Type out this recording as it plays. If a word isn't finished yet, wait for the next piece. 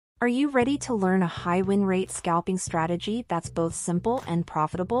Are you ready to learn a high win rate scalping strategy that's both simple and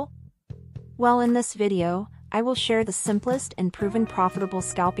profitable? Well, in this video, I will share the simplest and proven profitable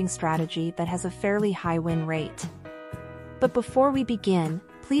scalping strategy that has a fairly high win rate. But before we begin,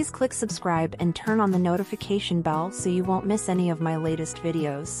 please click subscribe and turn on the notification bell so you won't miss any of my latest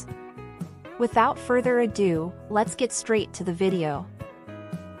videos. Without further ado, let's get straight to the video.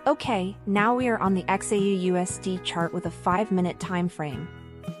 Okay, now we are on the XAU-USD chart with a 5-minute time frame.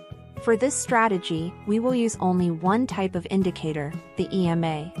 For this strategy, we will use only one type of indicator, the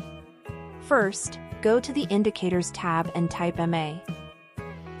EMA. First, go to the Indicators tab and type EMA.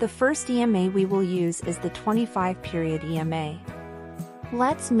 The first EMA we will use is the 25-period EMA.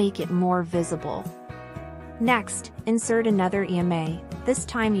 Let's make it more visible. Next, insert another EMA, this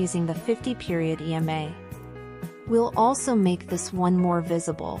time using the 50-period EMA. We'll also make this one more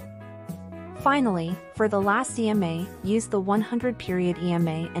visible. Finally, for the last EMA, use the 100-period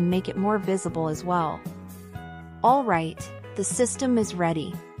EMA and make it more visible as well. Alright, the system is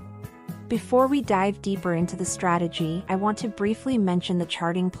ready. Before we dive deeper into the strategy, I want to briefly mention the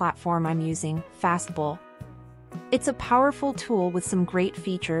charting platform I'm using, FastBull. It's a powerful tool with some great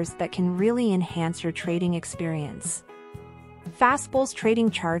features that can really enhance your trading experience. FastBull's trading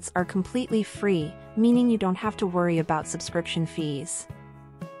charts are completely free, meaning you don't have to worry about subscription fees.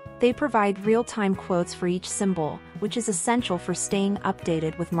 They provide real-time quotes for each symbol, which is essential for staying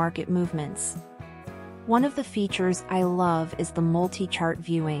updated with market movements. One of the features I love is the multi-chart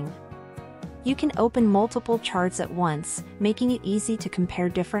viewing. You can open multiple charts at once, making it easy to compare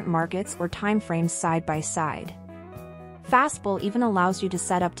different markets or timeframes side by side. FastBull even allows you to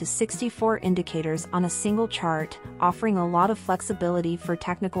set up to 64 indicators on a single chart, offering a lot of flexibility for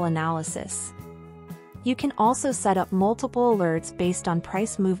technical analysis. You can also set up multiple alerts based on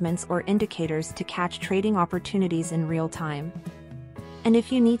price movements or indicators to catch trading opportunities in real time. And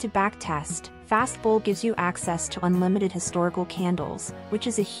if you need to backtest, FastBull gives you access to unlimited historical candles, which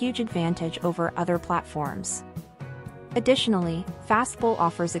is a huge advantage over other platforms. Additionally, FastBull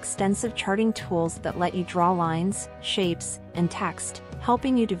offers extensive charting tools that let you draw lines, shapes, and text,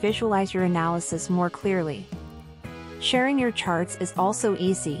 helping you to visualize your analysis more clearly. Sharing your charts is also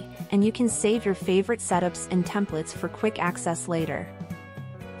easy, and you can save your favorite setups and templates for quick access later.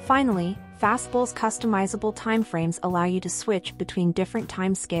 Finally, FastBull's customizable timeframes allow you to switch between different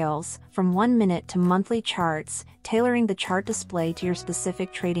time scales, from 1 minute to monthly charts, tailoring the chart display to your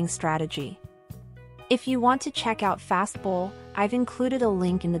specific trading strategy. If you want to check out FastBull, I've included a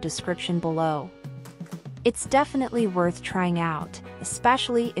link in the description below. It's definitely worth trying out,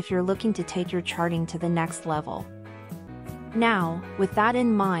 especially if you're looking to take your charting to the next level. Now, with that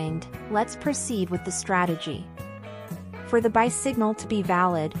in mind, let's proceed with the strategy. For the buy signal to be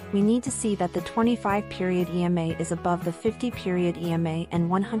valid, we need to see that the 25-period EMA is above the 50-period EMA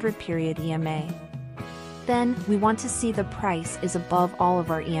and 100-period EMA. Then, we want to see the price is above all of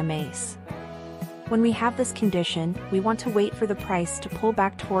our EMAs. When we have this condition, we want to wait for the price to pull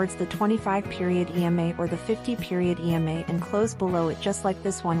back towards the 25-period EMA or the 50-period EMA and close below it, just like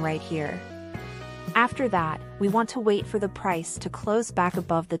this one right here. After that, we want to wait for the price to close back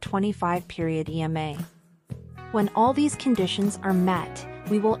above the 25-period EMA. When all these conditions are met,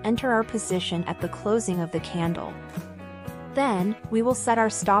 we will enter our position at the closing of the candle. Then, we will set our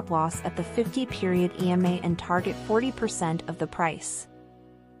stop loss at the 50-period EMA and target 40% of the price.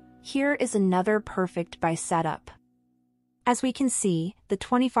 Here is another perfect buy setup. As we can see, the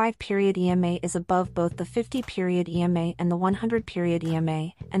 25-period EMA is above both the 50-period EMA and the 100-period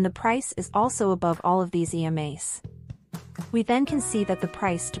EMA, and the price is also above all of these EMAs. We then can see that the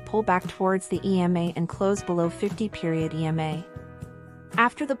price to pull back towards the EMA and close below 50-period EMA.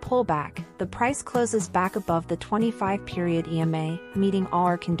 After the pullback, the price closes back above the 25-period EMA, meeting all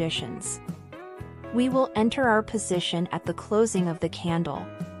our conditions. We will enter our position at the closing of the candle.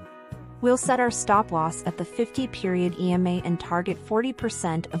 We'll set our stop loss at the 50-period EMA and target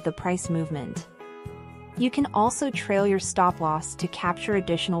 40% of the price movement. You can also trail your stop loss to capture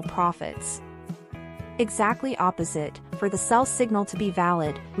additional profits. Exactly opposite, for the sell signal to be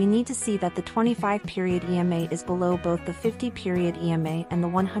valid, we need to see that the 25-period EMA is below both the 50-period EMA and the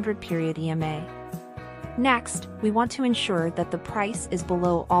 100-period EMA. Next, we want to ensure that the price is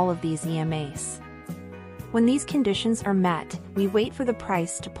below all of these EMAs. When these conditions are met, we wait for the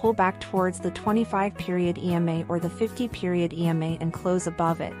price to pull back towards the 25-period EMA or the 50-period EMA and close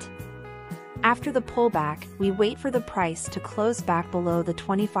above it. After the pullback, we wait for the price to close back below the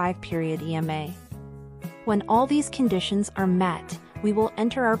 25-period EMA. When all these conditions are met, we will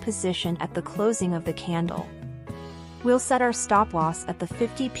enter our position at the closing of the candle. We'll set our stop loss at the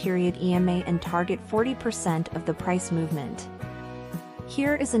 50-period EMA and target 40% of the price movement.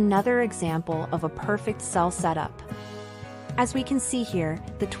 Here is another example of a perfect sell setup. As we can see here,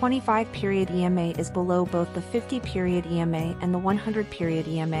 the 25-period EMA is below both the 50-period EMA and the 100-period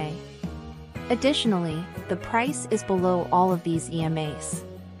EMA. Additionally, the price is below all of these EMAs.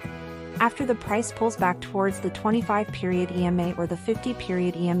 After the price pulls back towards the 25-period EMA or the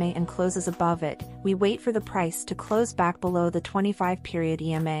 50-period EMA and closes above it, we wait for the price to close back below the 25-period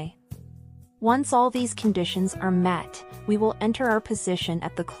EMA. Once all these conditions are met, we will enter our position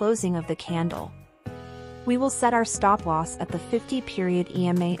at the closing of the candle. We will set our stop loss at the 50-period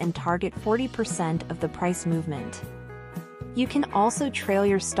EMA and target 40% of the price movement. You can also trail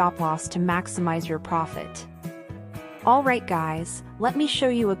your stop loss to maximize your profit. Alright guys, let me show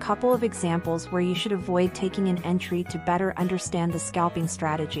you a couple of examples where you should avoid taking an entry to better understand the scalping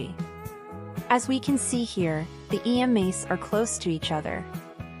strategy. As we can see here, the EMAs are close to each other.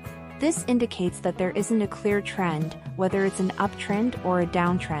 This indicates that there isn't a clear trend, whether it's an uptrend or a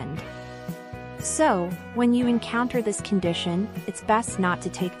downtrend. So, when you encounter this condition, it's best not to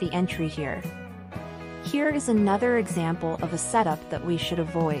take the entry here. Here is another example of a setup that we should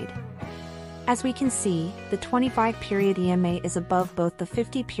avoid. As we can see, the 25-period EMA is above both the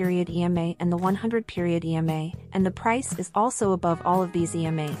 50-period EMA and the 100-period EMA, and the price is also above all of these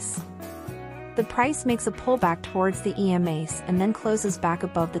EMAs. The price makes a pullback towards the EMAs and then closes back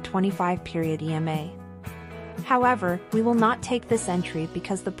above the 25-period EMA. However, we will not take this entry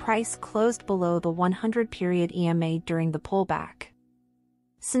because the price closed below the 100-period EMA during the pullback.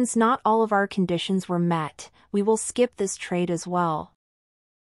 Since not all of our conditions were met, we will skip this trade as well.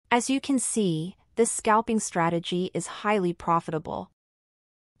 As you can see, this scalping strategy is highly profitable.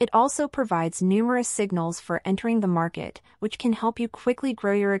 It also provides numerous signals for entering the market, which can help you quickly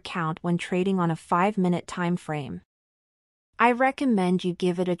grow your account when trading on a 5-minute time frame. I recommend you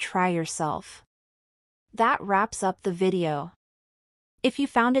give it a try yourself. That wraps up the video. If you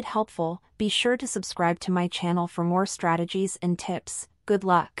found it helpful, be sure to subscribe to my channel for more strategies and tips. Good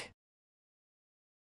luck!